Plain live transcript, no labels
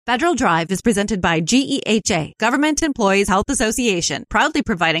Federal Drive is presented by GEHA, Government Employees Health Association, proudly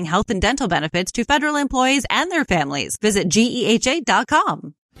providing health and dental benefits to federal employees and their families. Visit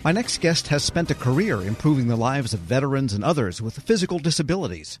GEHA.com. My next guest has spent a career improving the lives of veterans and others with physical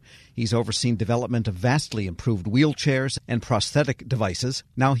disabilities. He's overseen development of vastly improved wheelchairs and prosthetic devices.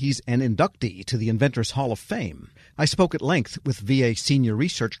 Now he's an inductee to the Inventors Hall of Fame. I spoke at length with VA Senior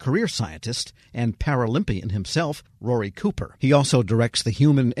Research Career Scientist and Paralympian himself, Rory Cooper. He also directs the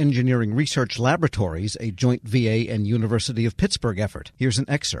Human Engineering Research Laboratories, a joint VA and University of Pittsburgh effort. Here's an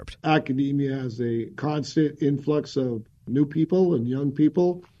excerpt. Academia has a constant influx of new people and young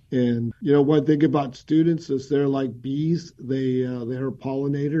people. And, one thing about students is they're like bees. They're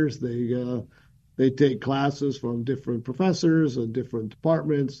pollinators. They take classes from different professors and different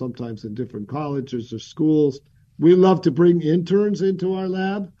departments, sometimes in different colleges or schools. We love to bring interns into our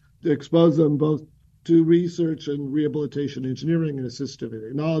lab to expose them both to research and rehabilitation engineering and assistive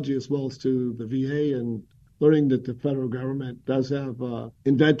technology, as well as to the VA, and learning that the federal government does have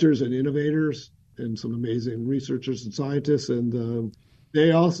inventors and innovators and some amazing researchers and scientists. And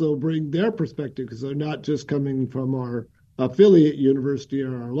they also bring their perspective, because they're not just coming from our affiliate university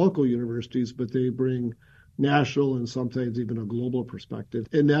or our local universities, but they bring national and sometimes even a global perspective.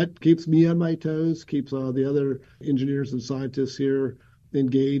 And that keeps me on my toes, keeps the other engineers and scientists here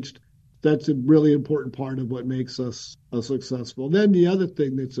engaged. That's a really important part of what makes us successful. Then the other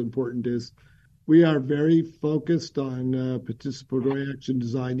thing that's important is we are very focused on participatory action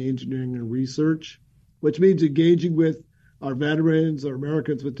design, engineering, and research, which means engaging with our veterans, our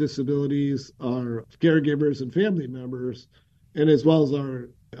Americans with disabilities, our caregivers and family members, and as well as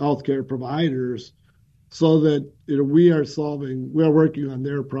our healthcare providers, so that we are working on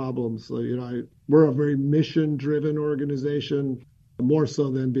their problems. So, we're a very mission-driven organization, more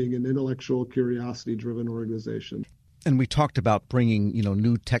so than being an intellectual curiosity-driven organization. And we talked about bringing,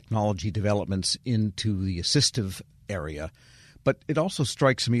 new technology developments into the assistive area. But it also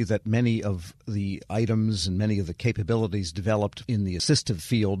strikes me that many of the items and many of the capabilities developed in the assistive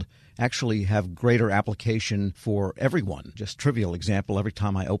field actually have greater application for everyone. Just trivial example, every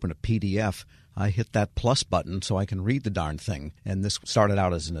time I open a PDF, I hit that plus button so I can read the darn thing. And this started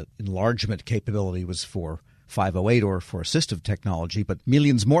out as an enlargement capability, was for 508 or for assistive technology, but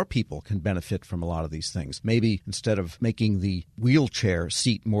millions more people can benefit from a lot of these things. Maybe instead of making the wheelchair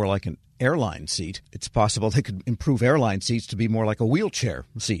seat more like an airline seat, it's possible they could improve airline seats to be more like a wheelchair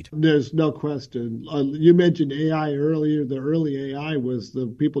seat. There's no question. You mentioned AI earlier. The early AI was the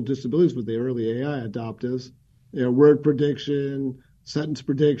people with disabilities with the early AI adopters. Word prediction, sentence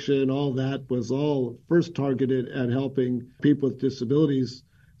prediction, all that was all first targeted at helping people with disabilities,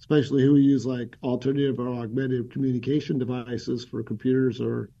 especially who use like alternative or augmentative communication devices for computers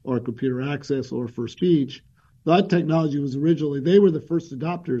or computer access or for speech. That technology was originally, they were the first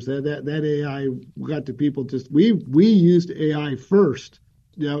adopters. That AI got to people we used AI first.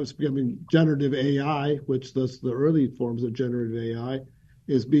 It's becoming generative AI, which the early forms of generative AI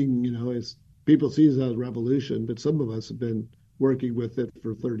is being, as people see it as a revolution, but some of us have been working with it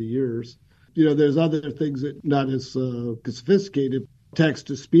for 30 years. There's other things that not as sophisticated.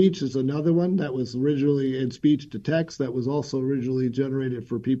 Text-to-speech is another one that was originally in speech-to-text that was also originally generated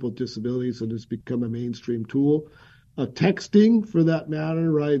for people with disabilities and has become a mainstream tool. Texting, for that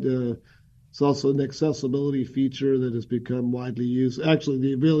matter, right? It's also an accessibility feature that has become widely used. Actually,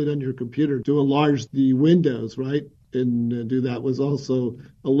 the ability on your computer to enlarge the windows, right? And do that was also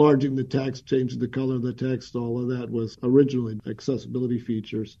enlarging the text, changing the color of the text. All of that was originally accessibility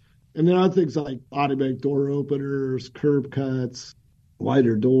features. And then other things like automatic door openers, curb cuts,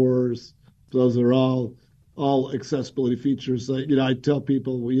 wider doors. Those are all accessibility features. I tell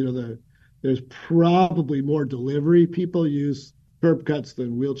people, there's probably more delivery people use curb cuts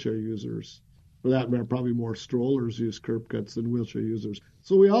than wheelchair users. For that matter, probably more strollers use curb cuts than wheelchair users.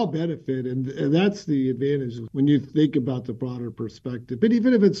 So we all benefit, and that's the advantage when you think about the broader perspective. But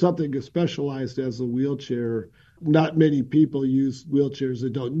even if it's something as specialized as a wheelchair, not many people use wheelchairs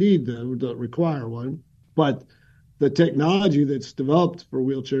that don't need them or don't require one. But the technology that's developed for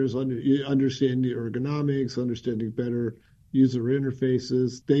wheelchairs, understanding the ergonomics, understanding better user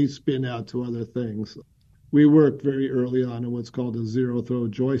interfaces, they spin out to other things. We worked very early on what's called a zero-throw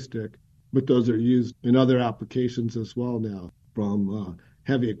joystick, but those are used in other applications as well now, from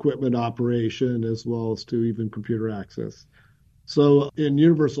heavy equipment operation as well as to even computer access. So in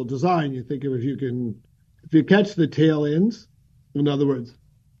universal design, you think of if you catch the tail ends, in other words,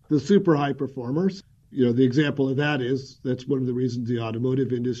 the super high performers. The example of that's one of the reasons the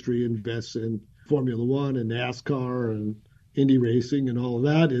automotive industry invests in Formula One and NASCAR and Indy racing and all of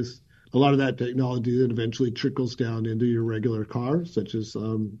that is a lot of that technology then eventually trickles down into your regular car, such as,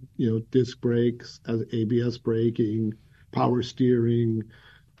 disc brakes, ABS braking, power steering,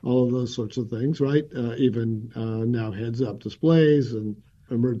 all of those sorts of things, right? Even now heads-up displays and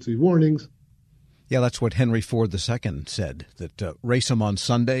emergency warnings. Yeah, that's what Henry Ford II said, that race them on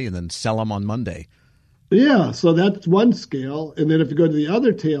Sunday and then sell them on Monday. Yeah, so that's one scale. And then if you go to the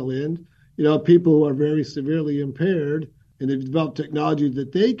other tail end, people who are very severely impaired and they've developed technology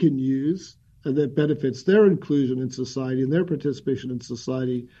that they can use and that benefits their inclusion in society and their participation in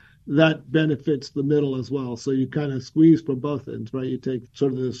society, that benefits the middle as well. So you kind of squeeze from both ends, right? You take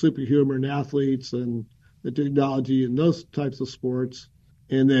sort of the superhuman athletes and the technology in those types of sports,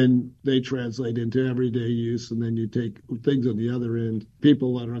 and then they translate into everyday use. And then you take things on the other end,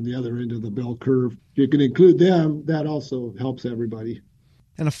 people that are on the other end of the bell curve. You can include them. That also helps everybody.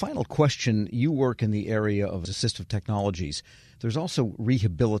 And a final question. You work in the area of assistive technologies. There's also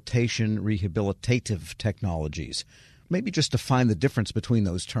rehabilitative technologies. Maybe just define the difference between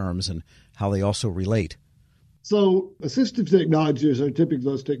those terms and how they also relate. So assistive technologies are typically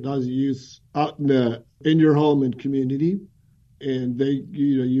those technologies used out in your home and community, and they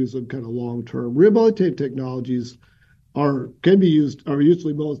use them kind of long term. Rehabilitative technologies are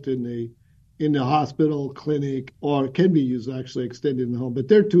usually most in the hospital, clinic, or can be used actually extended in the home. But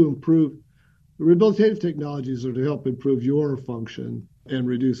they're to improve. Rehabilitative technologies are to help improve your function and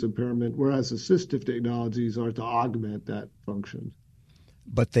reduce impairment, whereas assistive technologies are to augment that function.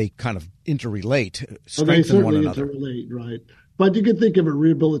 But they kind of interrelate, strengthen one another. Interrelate, right? But you can think of a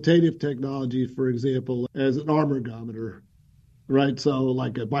rehabilitative technology, for example, as an arm ergometer, right? So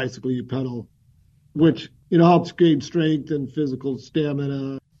like a bicycle you pedal, which helps gain strength and physical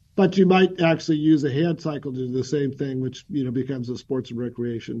stamina. But you might actually use a hand cycle to do the same thing, which becomes a sports and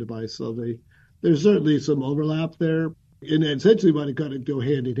recreation device. So there's certainly some overlap there. And essentially want to kind of go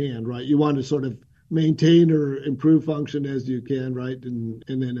hand in hand, right? You want to sort of maintain or improve function as you can, right? And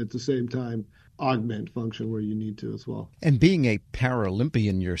then at the same time, augment function where you need to as well. And being a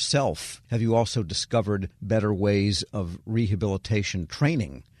Paralympian yourself, have you also discovered better ways of rehabilitation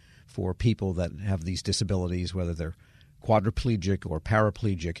training for people that have these disabilities, whether they're quadriplegic or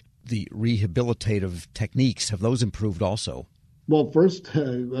paraplegic? The rehabilitative techniques, have those improved also? Well, first,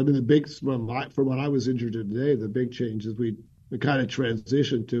 from what I was injured in today, the big change is we kind of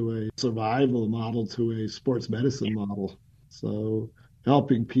transitioned to a survival model to a sports medicine model. So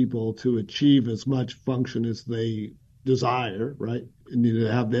helping people to achieve as much function as they desire, right? And you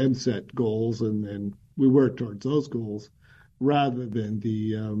have them set goals and then we work towards those goals rather than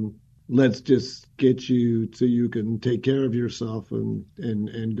the let's just get you so you can take care of yourself and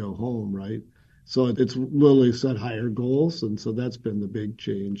go home, right? So it's literally set higher goals, and so that's been the big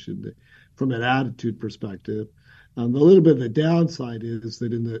change from an attitude perspective. A little bit of the downside is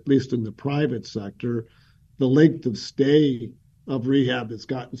that at least in the private sector, the length of stay of rehab has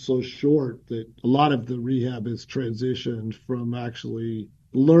gotten so short that a lot of the rehab has transitioned from actually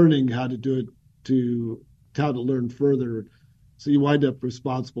learning how to do it to how to learn further. So you wind up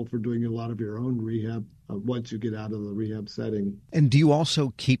responsible for doing a lot of your own rehab once you get out of the rehab setting. And do you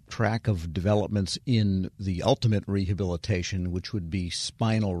also keep track of developments in the ultimate rehabilitation, which would be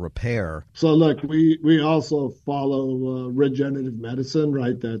spinal repair? So look, we also follow regenerative medicine,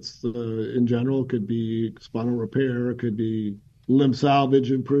 right? That's in general could be spinal repair, it could be limb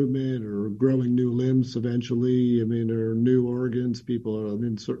salvage improvement or growing new limbs eventually, or new organs.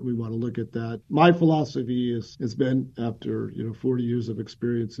 Certainly want to look at that. My philosophy has been, after 40 years of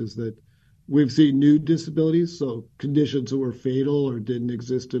experience, is that we've seen new disabilities, so conditions that were fatal or didn't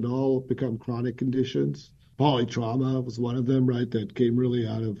exist at all become chronic conditions. Polytrauma was one of them, right, that came really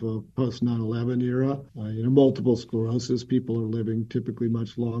out of post 9/11 era. Multiple sclerosis, people are living typically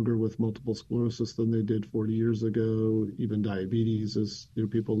much longer with multiple sclerosis than they did 40 years ago. Even diabetes, as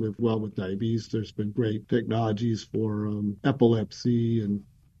people live well with diabetes. There's been great technologies for epilepsy and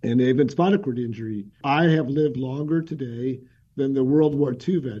even spinal cord injury. I have lived longer today than the World War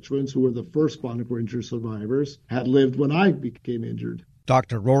II veterans, who were the first spinal cord injury survivors, had lived when I became injured.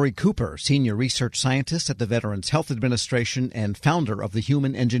 Dr. Rory Cooper, Senior Research Scientist at the Veterans Health Administration and founder of the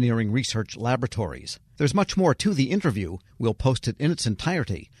Human Engineering Research Laboratories. There's much more to the interview. We'll post it in its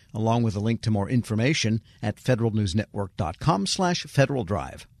entirety, along with a link to more information at federalnewsnetwork.com/Federal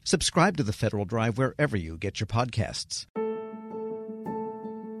Drive. Subscribe to the Federal Drive wherever you get your podcasts.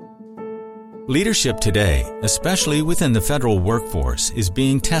 Leadership today, especially within the federal workforce, is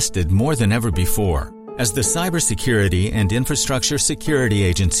being tested more than ever before. As the Cybersecurity and Infrastructure Security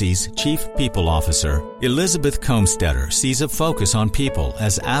Agency's Chief People Officer, Elizabeth Comstetter sees a focus on people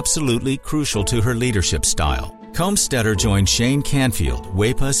as absolutely crucial to her leadership style. Comstetter joined Shane Canfield,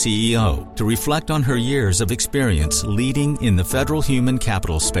 WEPA CEO, to reflect on her years of experience leading in the federal human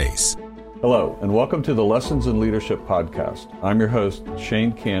capital space. Hello, and welcome to the Lessons in Leadership podcast. I'm your host,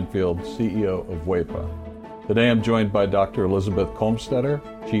 Shane Canfield, CEO of WEPA. Today I'm joined by Dr. Elizabeth Comstetter,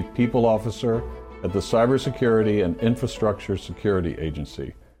 Chief People Officer at the Cybersecurity and Infrastructure Security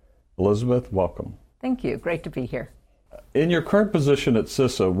Agency. Elizabeth, welcome. Thank you. Great to be here. In your current position at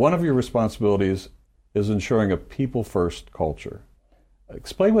CISA, one of your responsibilities is ensuring a people-first culture.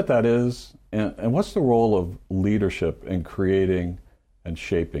 Explain what that is, and what's the role of leadership in creating and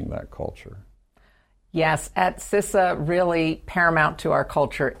shaping that culture? Yes, at CISA, really paramount to our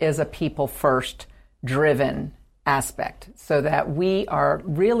culture is a people-first driven aspect, so that we are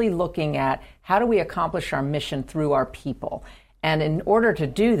really looking at how do we accomplish our mission through our people. And in order to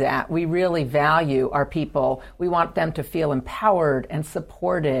do that, we really value our people. We want them to feel empowered and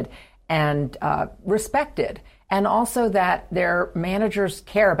supported and respected, and also that their managers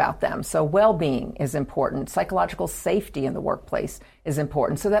care about them. So well-being is important. Psychological safety in the workplace is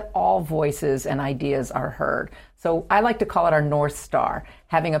important, so that all voices and ideas are heard. So I like to call it our North Star.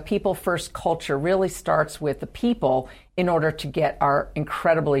 Having a people-first culture really starts with the people in order to get our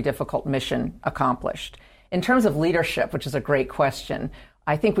incredibly difficult mission accomplished. In terms of leadership, which is a great question,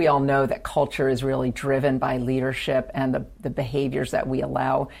 I think we all know that culture is really driven by leadership and the behaviors that we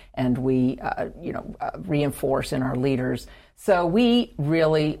allow and we reinforce in our leaders. So we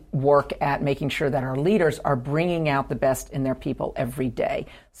really work at making sure that our leaders are bringing out the best in their people every day.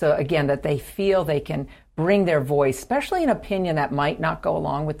 So again, that they feel they can bring their voice, especially an opinion that might not go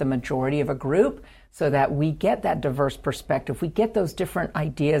along with the majority of a group, so that we get that diverse perspective, we get those different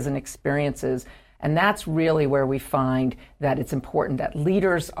ideas and experiences. And that's really where we find that it's important that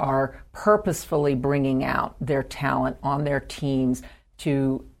leaders are purposefully bringing out their talent on their teams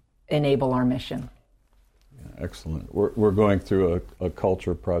to enable our mission. Yeah, excellent. We're going through a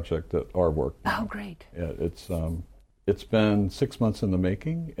culture project at our work. Oh, great. Yeah, it's been 6 months in the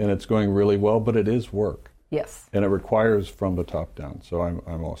making, and it's going really well, but it is work. Yes. And it requires from the top down. So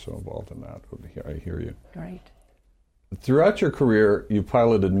I'm also involved in that. I hear you. Great. Throughout your career, you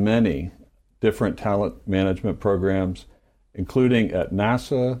piloted many different talent management programs, including at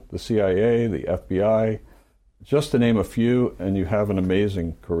NASA, the CIA, the FBI, just to name a few, and you have an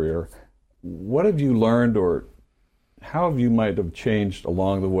amazing career. What have you learned, or how have you might have changed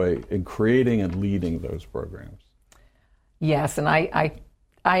along the way in creating and leading those programs? Yes, and I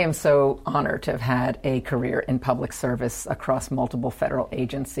am so honored to have had a career in public service across multiple federal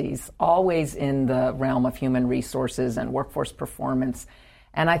agencies, always in the realm of human resources and workforce performance.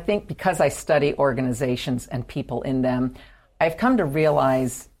 And I think because I study organizations and people in them, I've come to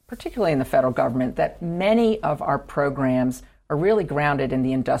realize, particularly in the federal government, that many of our programs are really grounded in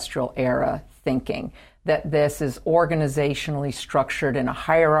the industrial era thinking, that this is organizationally structured in a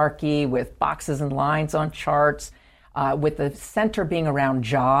hierarchy with boxes and lines on charts, with the center being around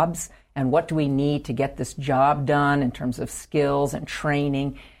jobs and what do we need to get this job done in terms of skills and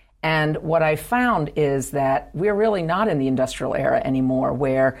training. And what I found is that we're really not in the industrial era anymore,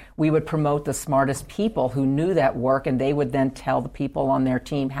 where we would promote the smartest people who knew that work, and they would then tell the people on their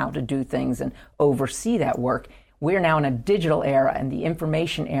team how to do things and oversee that work. We're now in a digital era and the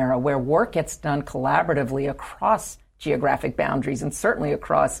information era, where work gets done collaboratively across geographic boundaries and certainly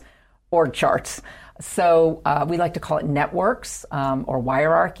across org charts. So we like to call it networks or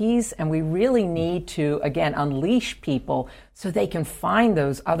hierarchies, and we really need to, again, unleash people so they can find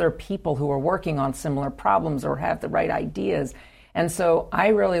those other people who are working on similar problems or have the right ideas. And so I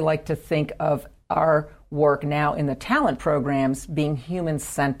really like to think of our work now in the talent programs being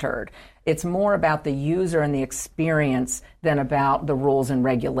human-centered. It's more about the user and the experience than about the rules and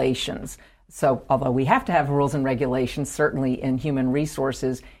regulations. So although we have to have rules and regulations, certainly in human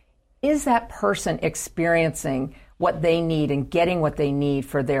resources, is that person experiencing what they need and getting what they need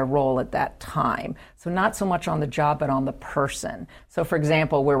for their role at that time? So not so much on the job, but on the person. So for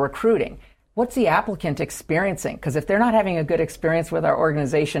example, we're recruiting. What's the applicant experiencing? Because if they're not having a good experience with our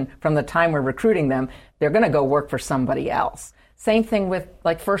organization from the time we're recruiting them, they're going to go work for somebody else. Same thing with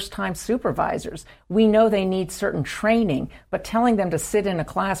like first-time supervisors. We know they need certain training, but telling them to sit in a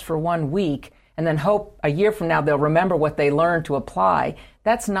class for 1 week and then hope a year from now they'll remember what they learned to apply,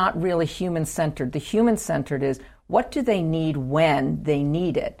 that's not really human-centered. The human-centered is, what do they need when they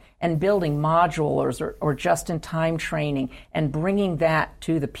need it? And building modules or just-in-time training and bringing that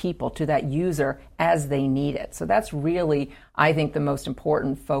to the people, to that user as they need it. So that's really, I think, the most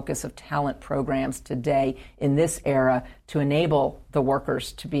important focus of talent programs today in this era, to enable the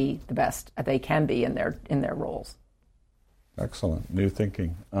workers to be the best they can be in their roles. Excellent. New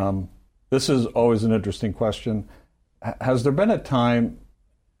thinking. This is always an interesting question. Has there been a time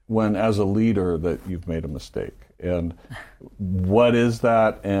when, as a leader, that you've made a mistake? And what is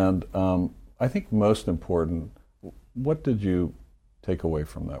that? And I think most important, what did you take away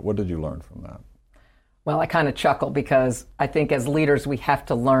from that? What did you learn from that? Well, I kind of chuckle because I think as leaders we have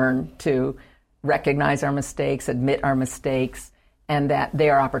to learn to recognize our mistakes, admit our mistakes, and that they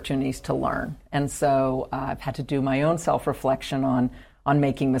are opportunities to learn. And so I've had to do my own self-reflection on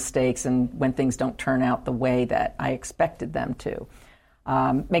making mistakes and when things don't turn out the way that I expected them to.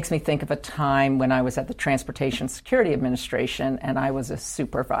 Makes me think of a time when I was at the Transportation Security Administration and I was a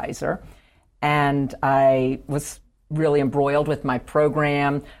supervisor, and I was really embroiled with my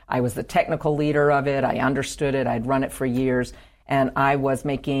program. I was the technical leader of it. I understood it. I'd run it for years, and I was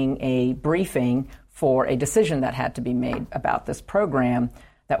making a briefing for a decision that had to be made about this program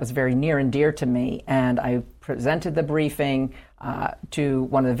that was very near and dear to me. And I presented the briefing to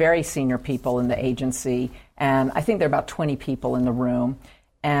one of the very senior people in the agency, and I think there are about 20 people in the room.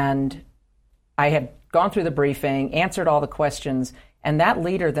 And I had gone through the briefing, answered all the questions, and that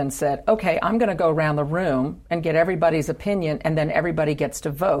leader then said, okay, I'm going to go around the room and get everybody's opinion, and then everybody gets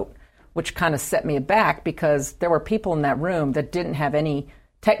to vote, which kind of set me aback because there were people in that room that didn't have any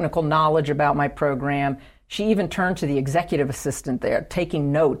technical knowledge about my program. She even turned to the executive assistant there,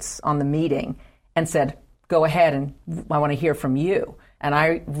 taking notes on the meeting, and said, go ahead, and I want to hear from you. And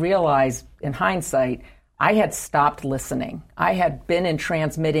I realized, in hindsight, I had stopped listening. I had been in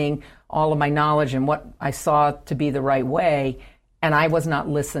transmitting all of my knowledge and what I saw to be the right way, and I was not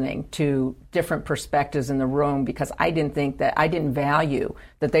listening to different perspectives in the room because I didn't value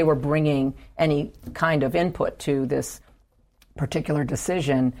that they were bringing any kind of input to this particular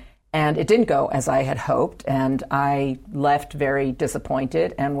decision. And it didn't go as I had hoped, and I left very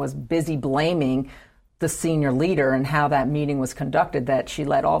disappointed and was busy blaming the senior leader and how that meeting was conducted, that she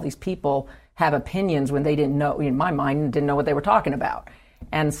let all these people have opinions when they didn't know, in my mind, didn't know what they were talking about.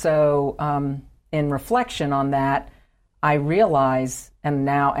 And so in reflection on that, I realize, and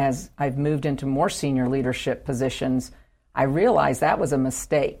now as I've moved into more senior leadership positions, I realize that was a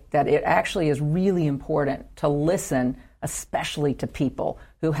mistake, that it actually is really important to listen, especially to people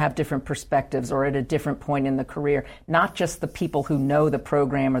who have different perspectives or at a different point in the career, not just the people who know the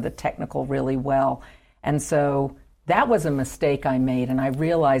program or the technical really well. And so that was a mistake I made, and I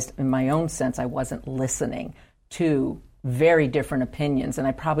realized in my own sense I wasn't listening to very different opinions, and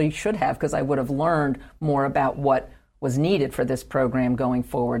I probably should have, because I would have learned more about what was needed for this program going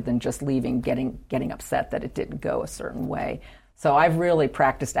forward than just leaving getting upset that it didn't go a certain way. So I've really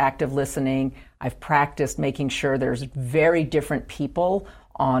practiced active listening. I've practiced making sure there's very different people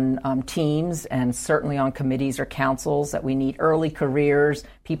on teams and certainly on committees or councils, that we need early careers,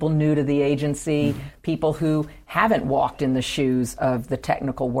 people new to the agency, people who haven't walked in the shoes of the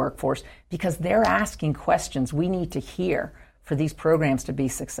technical workforce, because they're asking questions we need to hear for these programs to be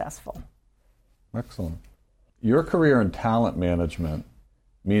successful. Excellent. Your career in talent management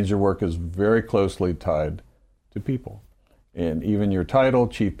means your work is very closely tied to people. And even your title,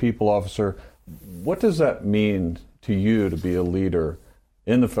 Chief People Officer, what does that mean to you to be a leader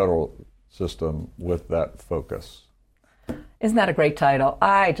in the federal system with that focus? Isn't that a great title?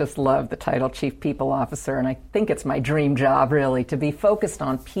 I just love the title Chief People Officer, and I think it's my dream job, really, to be focused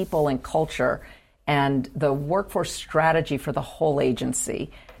on people and culture and the workforce strategy for the whole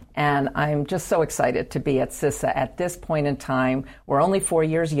agency. And I'm just so excited to be at CISA at this point in time. We're only 4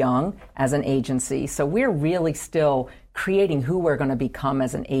 years young as an agency, so we're really still creating who we're going to become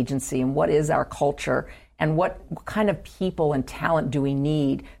as an agency and what is our culture and what kind of people and talent do we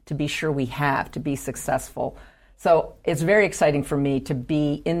need to be sure we have to be successful. So it's very exciting for me to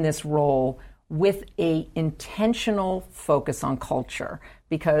be in this role with a intentional focus on culture,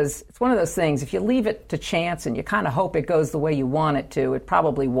 because it's one of those things, if you leave it to chance and you kind of hope it goes the way you want it to, it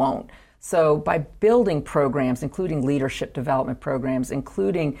probably won't. So by building programs, including leadership development programs,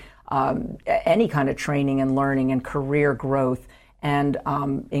 including any kind of training and learning and career growth and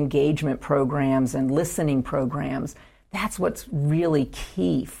engagement programs and listening programs, that's what's really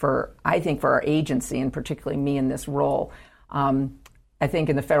key for, I think, for our agency, and particularly me in this role. I think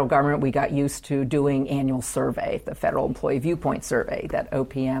in the federal government, we got used to doing annual survey, the Federal Employee Viewpoint Survey that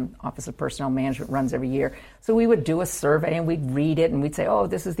OPM, Office of Personnel Management, runs every year. So we would do a survey and we'd read it and we'd say, oh,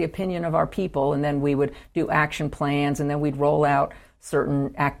 this is the opinion of our people. And then we would do action plans, and then we'd roll out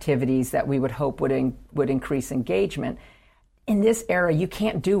certain activities that we would hope would increase engagement. In this era, you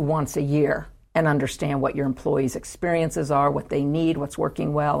can't do once a year and understand what your employees' experiences are, what they need, what's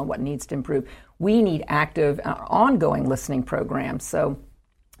working well, and what needs to improve. We need active, ongoing listening programs. So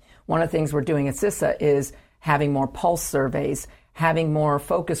one of the things we're doing at CISA is having more pulse surveys, having more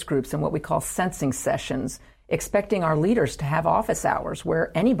focus groups and what we call sensing sessions, expecting our leaders to have office hours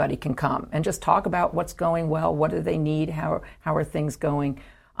where anybody can come and just talk about what's going well, what do they need, how are things going,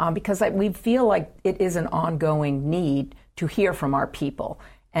 because we feel like it is an ongoing need to hear from our people.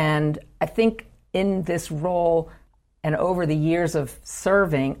 And I think in this role and over the years of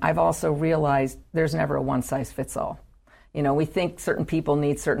serving, I've also realized there's never a one-size-fits-all. You know, we think certain people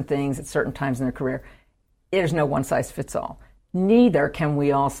need certain things at certain times in their career. There's no one-size-fits-all. Neither can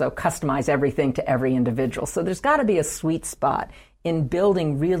we also customize everything to every individual. So there's got to be a sweet spot in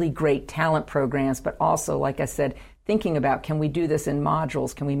building really great talent programs, but also, like I said, thinking about, can we do this in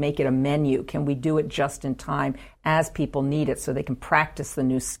modules? Can we make it a menu? Can we do it just in time as people need it so they can practice the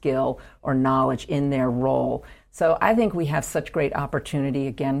new skill or knowledge in their role? So I think we have such great opportunity,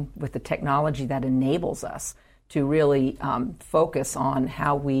 again, with the technology that enables us to really focus on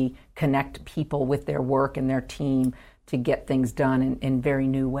how we connect people with their work and their team to get things done in very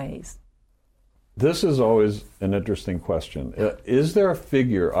new ways. This is always an interesting question. Is there a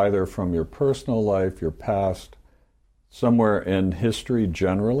figure, either from your personal life, your past, somewhere in history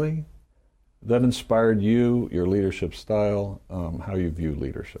generally, that inspired you, your leadership style, how you view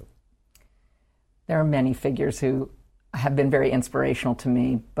leadership? There are many figures who have been very inspirational to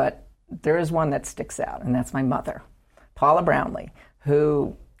me, but there is one that sticks out, and that's my mother, Paula Brownlee,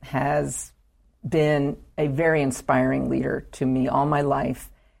 who has been a very inspiring leader to me all my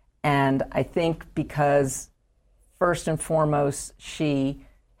life. And I think because, first and foremost, she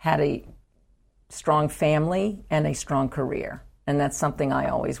had a strong family and a strong career. And that's something I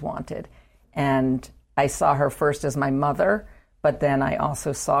always wanted. And I saw her first as my mother, but then I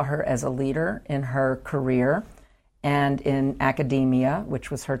also saw her as a leader in her career and in academia,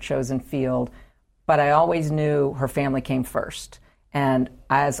 which was her chosen field. But I always knew her family came first. And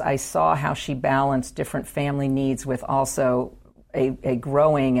as I saw how she balanced different family needs with also a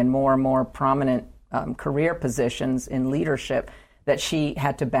growing and more prominent career positions in leadership, that she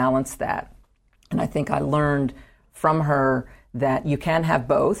had to balance that. And I think I learned from her that you can have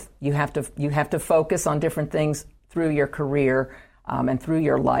both. You have to focus on different things through your career and through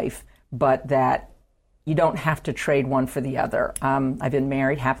your life, but that you don't have to trade one for the other. I've been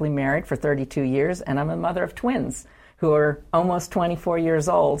happily married for 32 years, and I'm a mother of twins who are almost 24 years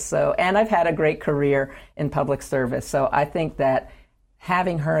old. And I've had a great career in public service. So I think that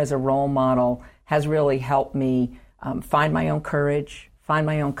having her as a role model has really helped me find my own courage, find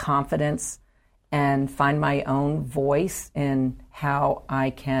my own confidence, and find my own voice in how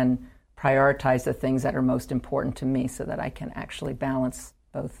I can prioritize the things that are most important to me so that I can actually balance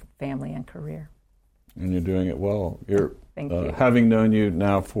both family and career. And you're doing it well. Thank you. Having known you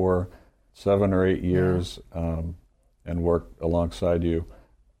now for 7 or 8 years, and worked alongside you,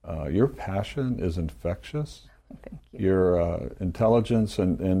 your passion is infectious. Thank you. Your intelligence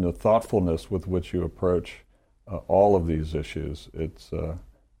and the thoughtfulness with which you approach all of these issues, it's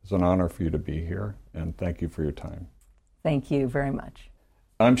an honor for you to be here, and thank you for your time. Thank you very much.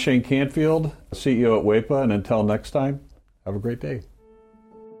 I'm Shane Canfield, CEO at WEPA, and until next time, have a great day.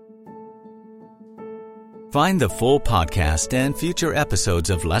 Find the full podcast and future episodes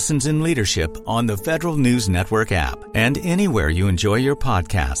of Lessons in Leadership on the Federal News Network app and anywhere you enjoy your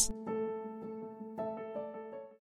podcasts.